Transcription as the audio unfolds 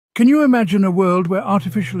Can you imagine a world where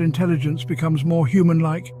artificial intelligence becomes more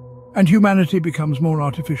human-like and humanity becomes more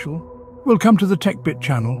artificial? Welcome to the TechBit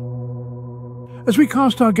channel. As we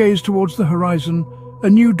cast our gaze towards the horizon,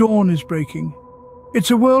 a new dawn is breaking.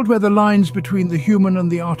 It's a world where the lines between the human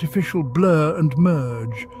and the artificial blur and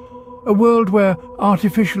merge. A world where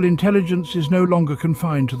artificial intelligence is no longer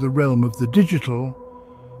confined to the realm of the digital,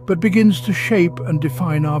 but begins to shape and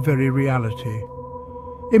define our very reality.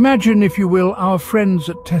 Imagine, if you will, our friends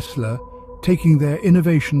at Tesla taking their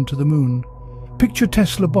innovation to the moon. Picture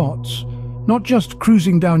Tesla bots, not just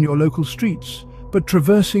cruising down your local streets, but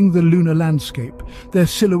traversing the lunar landscape, their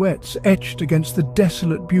silhouettes etched against the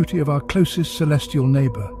desolate beauty of our closest celestial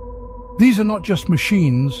neighbor. These are not just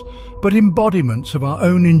machines, but embodiments of our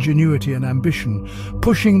own ingenuity and ambition,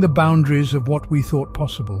 pushing the boundaries of what we thought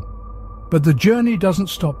possible. But the journey doesn't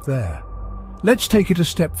stop there. Let's take it a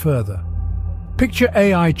step further. Picture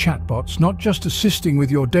AI chatbots not just assisting with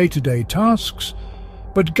your day-to-day tasks,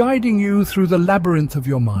 but guiding you through the labyrinth of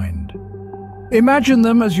your mind. Imagine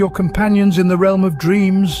them as your companions in the realm of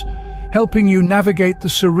dreams, helping you navigate the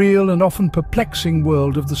surreal and often perplexing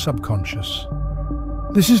world of the subconscious.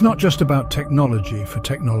 This is not just about technology for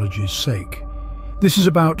technology's sake. This is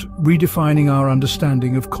about redefining our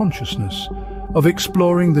understanding of consciousness, of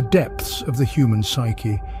exploring the depths of the human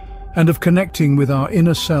psyche, and of connecting with our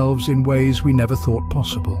inner selves in ways we never thought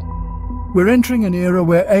possible. We're entering an era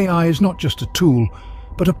where AI is not just a tool,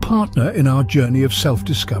 but a partner in our journey of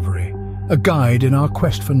self-discovery, a guide in our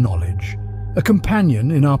quest for knowledge, a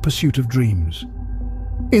companion in our pursuit of dreams.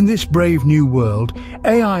 In this brave new world,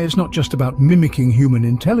 AI is not just about mimicking human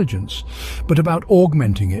intelligence, but about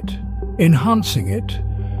augmenting it, enhancing it,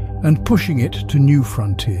 and pushing it to new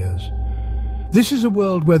frontiers. This is a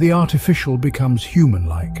world where the artificial becomes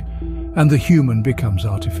human-like, and the human becomes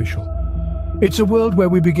artificial. It's a world where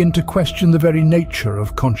we begin to question the very nature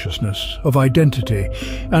of consciousness, of identity,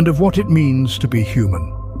 and of what it means to be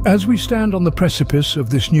human. As we stand on the precipice of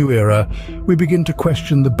this new era, we begin to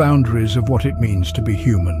question the boundaries of what it means to be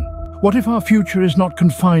human. What if our future is not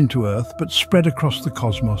confined to Earth, but spread across the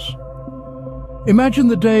cosmos? Imagine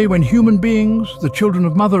the day when human beings, the children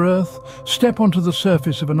of Mother Earth, step onto the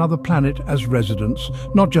surface of another planet as residents,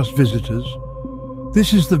 not just visitors.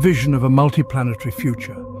 This is the vision of a multiplanetary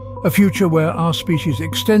future, a future where our species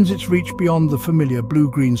extends its reach beyond the familiar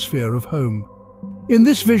blue-green sphere of home. In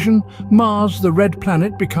this vision, Mars, the red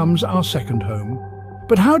planet, becomes our second home.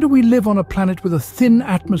 But how do we live on a planet with a thin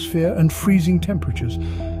atmosphere and freezing temperatures?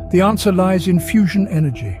 The answer lies in fusion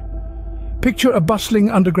energy. Picture a bustling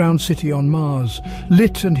underground city on Mars,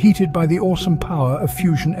 lit and heated by the awesome power of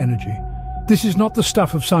fusion energy. This is not the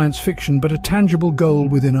stuff of science fiction, but a tangible goal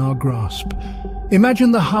within our grasp.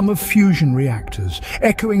 Imagine the hum of fusion reactors,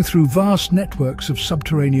 echoing through vast networks of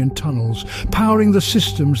subterranean tunnels, powering the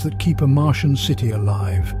systems that keep a Martian city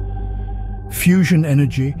alive. Fusion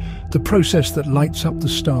energy, the process that lights up the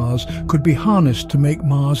stars, could be harnessed to make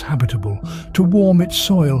Mars habitable, to warm its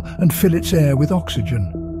soil and fill its air with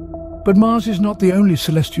oxygen. But Mars is not the only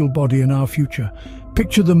celestial body in our future.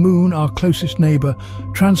 Picture the Moon, our closest neighbor,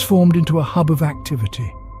 transformed into a hub of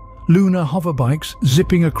activity. Lunar hoverbikes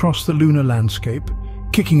zipping across the lunar landscape,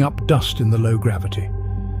 kicking up dust in the low gravity.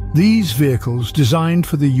 These vehicles, designed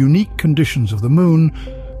for the unique conditions of the Moon,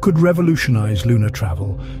 could revolutionize lunar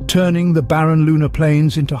travel, turning the barren lunar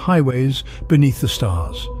plains into highways beneath the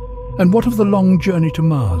stars. And what of the long journey to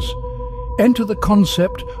Mars? Enter the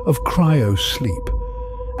concept of cryo-sleep.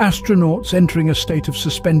 Astronauts entering a state of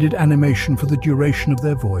suspended animation for the duration of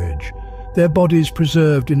their voyage, their bodies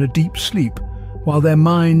preserved in a deep sleep, while their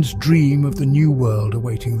minds dream of the new world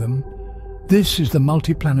awaiting them. This is the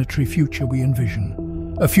multiplanetary future we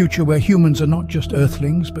envision. A future where humans are not just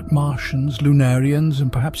Earthlings, but Martians, Lunarians,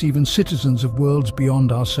 and perhaps even citizens of worlds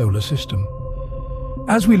beyond our solar system.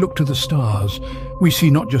 As we look to the stars, we see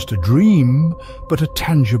not just a dream, but a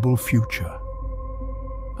tangible future.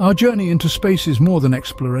 Our journey into space is more than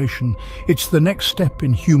exploration. It's the next step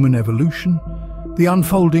in human evolution, the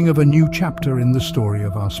unfolding of a new chapter in the story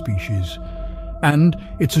of our species. And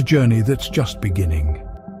it's a journey that's just beginning.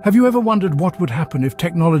 Have you ever wondered what would happen if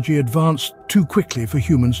technology advanced too quickly for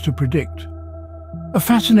humans to predict? A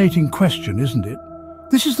fascinating question, isn't it?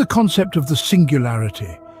 This is the concept of the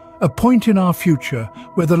singularity, a point in our future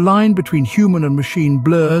where the line between human and machine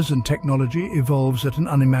blurs and technology evolves at an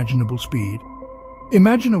unimaginable speed.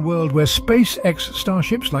 Imagine a world where SpaceX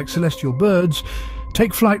starships, like celestial birds,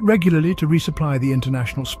 take flight regularly to resupply the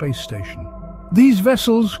International Space Station. These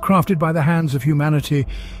vessels, crafted by the hands of humanity,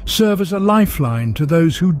 serve as a lifeline to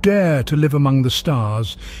those who dare to live among the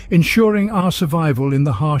stars, ensuring our survival in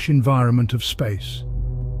the harsh environment of space.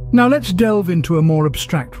 Now let's delve into a more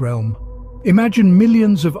abstract realm. Imagine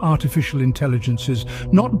millions of artificial intelligences,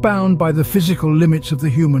 not bound by the physical limits of the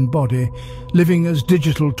human body, living as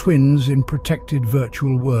digital twins in protected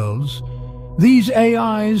virtual worlds. These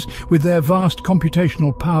AIs, with their vast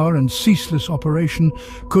computational power and ceaseless operation,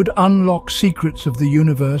 could unlock secrets of the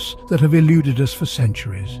universe that have eluded us for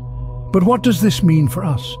centuries. But what does this mean for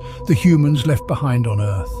us, the humans left behind on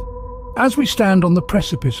Earth? As we stand on the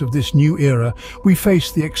precipice of this new era, we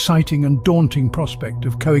face the exciting and daunting prospect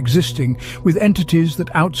of coexisting with entities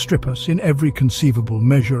that outstrip us in every conceivable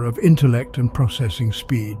measure of intellect and processing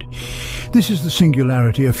speed. This is the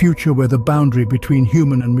singularity, a future where the boundary between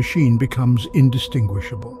human and machine becomes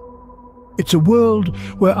indistinguishable. It's a world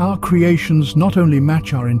where our creations not only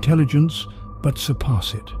match our intelligence, but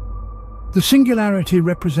surpass it. The singularity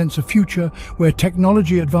represents a future where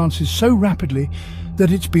technology advances so rapidly that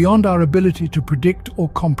it's beyond our ability to predict or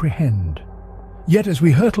comprehend. Yet as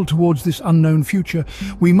we hurtle towards this unknown future,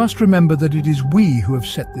 we must remember that it is we who have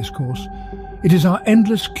set this course. It is our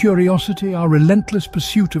endless curiosity, our relentless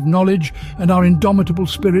pursuit of knowledge, and our indomitable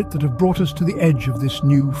spirit that have brought us to the edge of this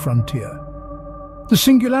new frontier. The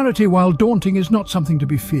singularity, while daunting, is not something to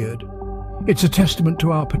be feared. It's a testament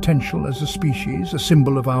to our potential as a species, a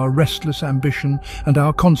symbol of our restless ambition and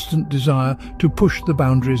our constant desire to push the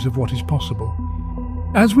boundaries of what is possible.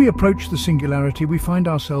 As we approach the singularity, we find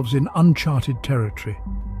ourselves in uncharted territory.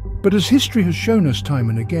 But as history has shown us time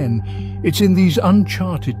and again, it's in these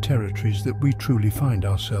uncharted territories that we truly find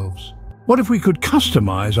ourselves. What if we could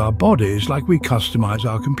customize our bodies like we customize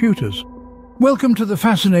our computers? Welcome to the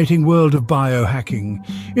fascinating world of biohacking.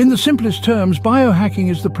 In the simplest terms,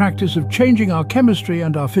 biohacking is the practice of changing our chemistry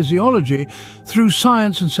and our physiology through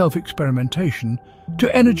science and self-experimentation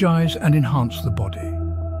to energize and enhance the body.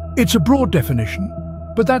 It's a broad definition,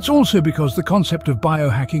 but that's also because the concept of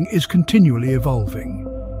biohacking is continually evolving.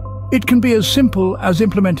 It can be as simple as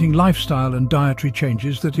implementing lifestyle and dietary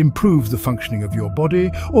changes that improve the functioning of your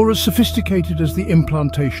body, or as sophisticated as the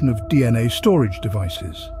implantation of DNA storage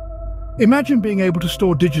devices. Imagine being able to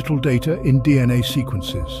store digital data in DNA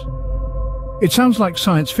sequences. It sounds like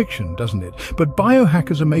science fiction, doesn't it? But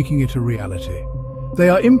biohackers are making it a reality. They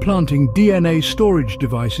are implanting DNA storage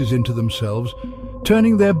devices into themselves,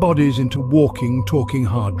 turning their bodies into walking, talking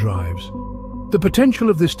hard drives. The potential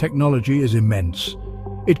of this technology is immense.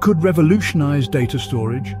 It could revolutionize data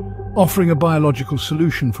storage, offering a biological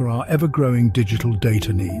solution for our ever-growing digital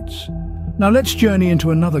data needs. Now let's journey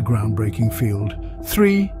into another groundbreaking field,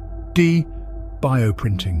 3D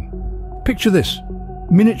bioprinting. Picture this: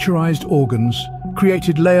 miniaturized organs,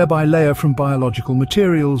 created layer by layer from biological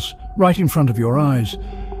materials, right in front of your eyes.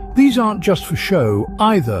 These aren't just for show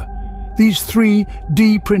either. These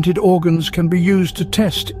 3D printed organs can be used to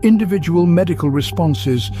test individual medical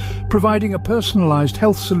responses, providing a personalized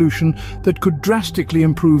health solution that could drastically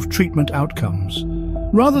improve treatment outcomes.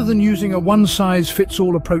 Rather than using a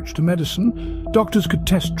one-size-fits-all approach to medicine, doctors could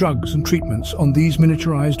test drugs and treatments on these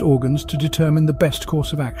miniaturized organs to determine the best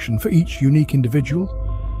course of action for each unique individual.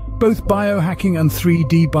 Both biohacking and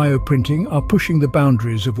 3D bioprinting are pushing the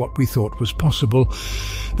boundaries of what we thought was possible.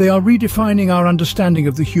 They are redefining our understanding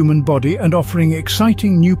of the human body and offering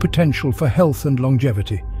exciting new potential for health and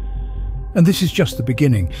longevity. And this is just the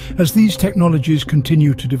beginning. As these technologies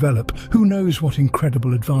continue to develop, who knows what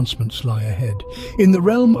incredible advancements lie ahead. In the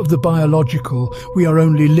realm of the biological, we are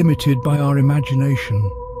only limited by our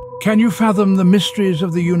imagination. Can you fathom the mysteries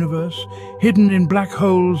of the universe, hidden in black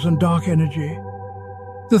holes and dark energy?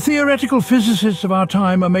 The theoretical physicists of our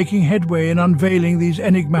time are making headway in unveiling these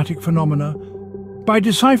enigmatic phenomena. By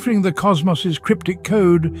deciphering the cosmos's cryptic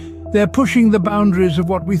code, they're pushing the boundaries of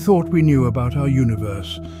what we thought we knew about our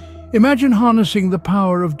universe. Imagine harnessing the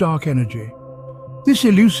power of dark energy. This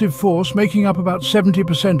elusive force, making up about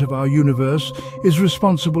 70% of our universe, is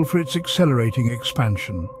responsible for its accelerating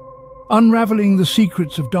expansion. Unraveling the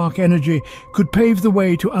secrets of dark energy could pave the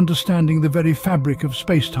way to understanding the very fabric of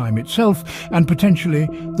space-time itself and potentially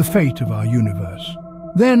the fate of our universe.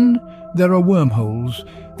 Then there are wormholes,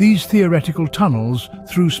 these theoretical tunnels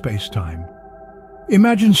through space-time.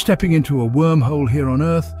 Imagine stepping into a wormhole here on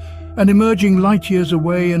Earth and emerging light years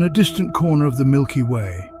away in a distant corner of the Milky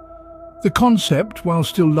Way. The concept, while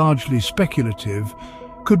still largely speculative,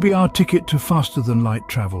 could be our ticket to faster-than-light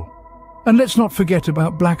travel. And let's not forget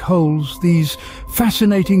about black holes, these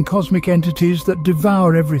fascinating cosmic entities that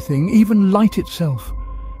devour everything, even light itself.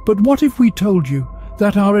 But what if we told you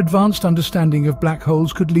that our advanced understanding of black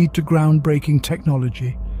holes could lead to groundbreaking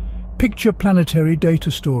technology? Picture planetary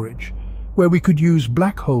data storage, where we could use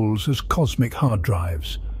black holes as cosmic hard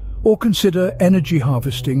drives. Or consider energy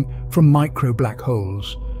harvesting from micro black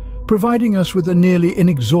holes, providing us with a nearly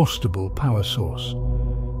inexhaustible power source.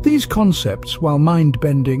 These concepts, while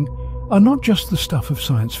mind-bending, are not just the stuff of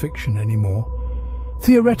science fiction anymore.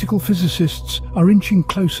 Theoretical physicists are inching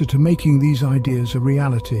closer to making these ideas a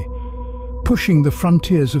reality, pushing the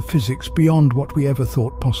frontiers of physics beyond what we ever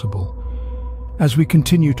thought possible. As we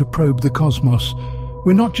continue to probe the cosmos,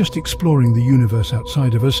 we're not just exploring the universe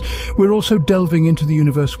outside of us, we're also delving into the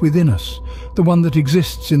universe within us, the one that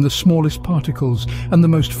exists in the smallest particles and the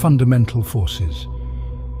most fundamental forces.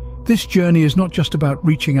 This journey is not just about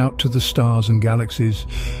reaching out to the stars and galaxies,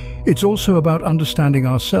 it's also about understanding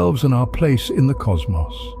ourselves and our place in the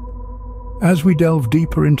cosmos. As we delve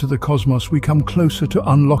deeper into the cosmos, we come closer to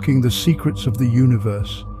unlocking the secrets of the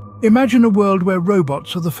universe. Imagine a world where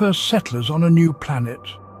robots are the first settlers on a new planet.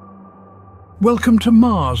 Welcome to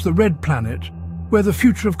Mars, the red planet, where the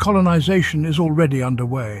future of colonization is already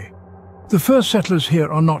underway. The first settlers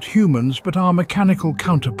here are not humans, but our mechanical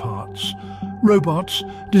counterparts. Robots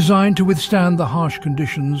designed to withstand the harsh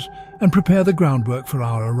conditions and prepare the groundwork for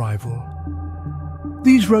our arrival.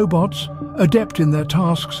 These robots, adept in their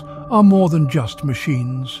tasks, are more than just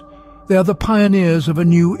machines. They are the pioneers of a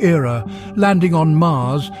new era, landing on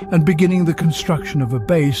Mars and beginning the construction of a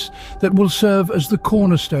base that will serve as the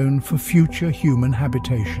cornerstone for future human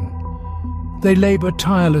habitation. They labor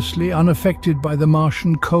tirelessly, unaffected by the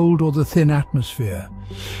Martian cold or the thin atmosphere,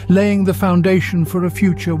 laying the foundation for a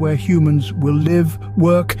future where humans will live,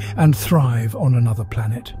 work and thrive on another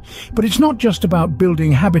planet. But it's not just about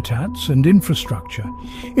building habitats and infrastructure,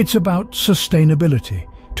 it's about sustainability.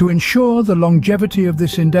 To ensure the longevity of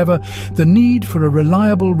this endeavor, the need for a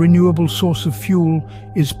reliable, renewable source of fuel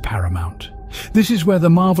is paramount. This is where the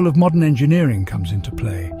marvel of modern engineering comes into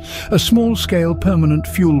play, a small-scale permanent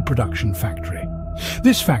fuel production factory.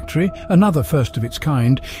 This factory, another first of its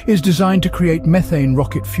kind, is designed to create methane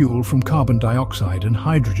rocket fuel from carbon dioxide and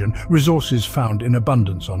hydrogen, resources found in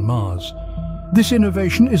abundance on Mars. This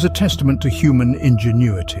innovation is a testament to human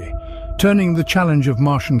ingenuity, turning the challenge of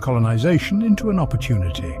Martian colonization into an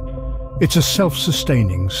opportunity. It's a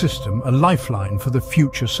self-sustaining system, a lifeline for the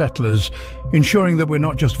future settlers, ensuring that we're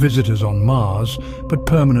not just visitors on Mars, but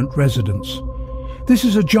permanent residents. This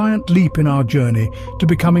is a giant leap in our journey to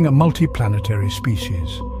becoming a multi-planetary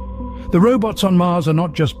species. The robots on Mars are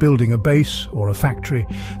not just building a base or a factory,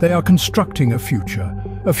 they are constructing a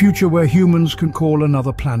future where humans can call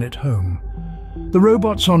another planet home. The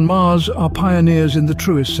robots on Mars are pioneers in the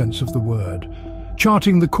truest sense of the word,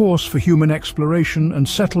 charting the course for human exploration and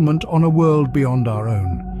settlement on a world beyond our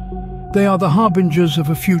own. They are the harbingers of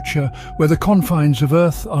a future where the confines of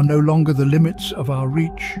Earth are no longer the limits of our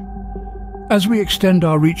reach. As we extend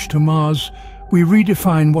our reach to Mars, we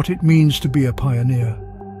redefine what it means to be a pioneer.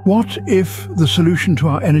 What if the solution to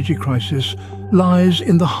our energy crisis lies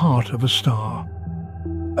in the heart of a star?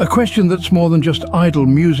 A question that's more than just idle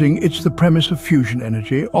musing, it's the premise of fusion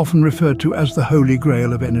energy, often referred to as the holy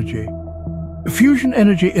grail of energy. Fusion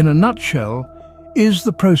energy, in a nutshell, is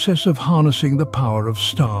the process of harnessing the power of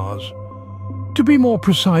stars. To be more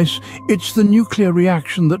precise, it's the nuclear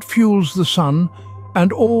reaction that fuels the Sun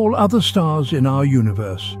and all other stars in our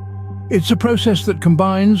universe. It's a process that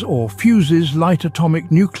combines or fuses light atomic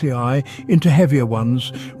nuclei into heavier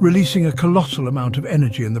ones, releasing a colossal amount of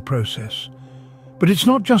energy in the process. But it's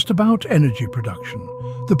not just about energy production.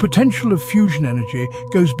 The potential of fusion energy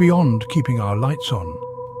goes beyond keeping our lights on.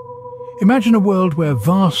 Imagine a world where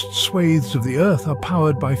vast swathes of the Earth are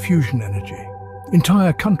powered by fusion energy.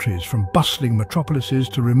 Entire countries, from bustling metropolises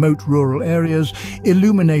to remote rural areas,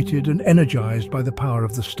 illuminated and energized by the power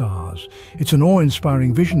of the stars. It's an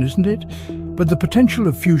awe-inspiring vision, isn't it? But the potential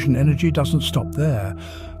of fusion energy doesn't stop there.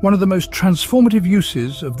 One of the most transformative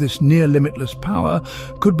uses of this near-limitless power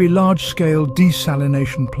could be large-scale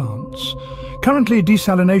desalination plants. Currently,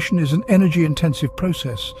 desalination is an energy-intensive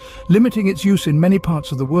process, limiting its use in many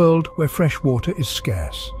parts of the world where fresh water is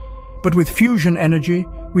scarce. But with fusion energy,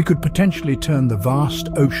 we could potentially turn the vast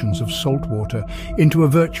oceans of salt water into a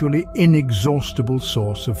virtually inexhaustible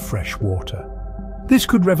source of fresh water. This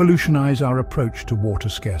could revolutionize our approach to water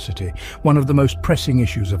scarcity, one of the most pressing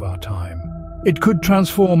issues of our time. It could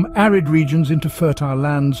transform arid regions into fertile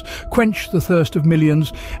lands, quench the thirst of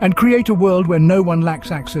millions, and create a world where no one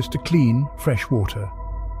lacks access to clean, fresh water.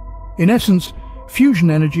 In essence,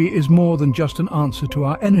 fusion energy is more than just an answer to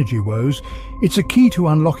our energy woes. It's a key to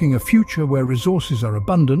unlocking a future where resources are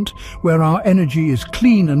abundant, where our energy is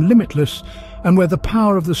clean and limitless, and where the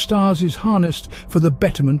power of the stars is harnessed for the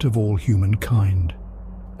betterment of all humankind.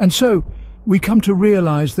 And so, we come to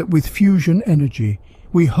realize that with fusion energy,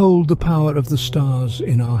 we hold the power of the stars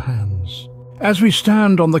in our hands. As we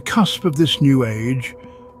stand on the cusp of this new age,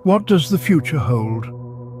 what does the future hold?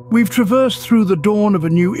 We've traversed through the dawn of a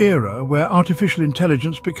new era where artificial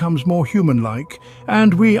intelligence becomes more human-like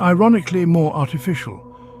and we, ironically, more artificial.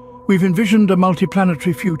 We've envisioned a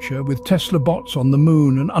multiplanetary future with Tesla bots on the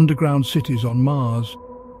moon and underground cities on Mars.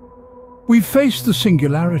 We've faced the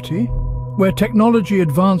singularity, where technology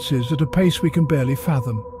advances at a pace we can barely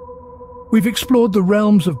fathom. We've explored the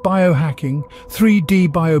realms of biohacking, 3D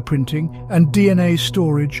bioprinting, and DNA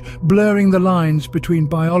storage, blurring the lines between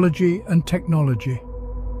biology and technology.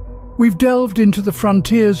 We've delved into the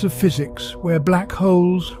frontiers of physics, where black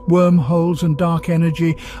holes, wormholes, and dark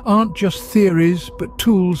energy aren't just theories, but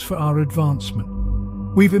tools for our advancement.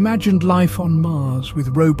 We've imagined life on Mars,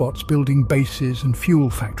 with robots building bases and fuel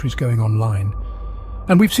factories going online.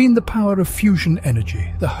 And we've seen the power of fusion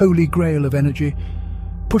energy, the holy grail of energy,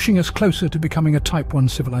 pushing us closer to becoming a Type 1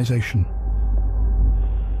 civilization.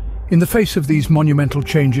 In the face of these monumental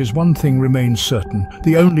changes, one thing remains certain: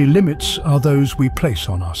 the only limits are those we place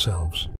on ourselves.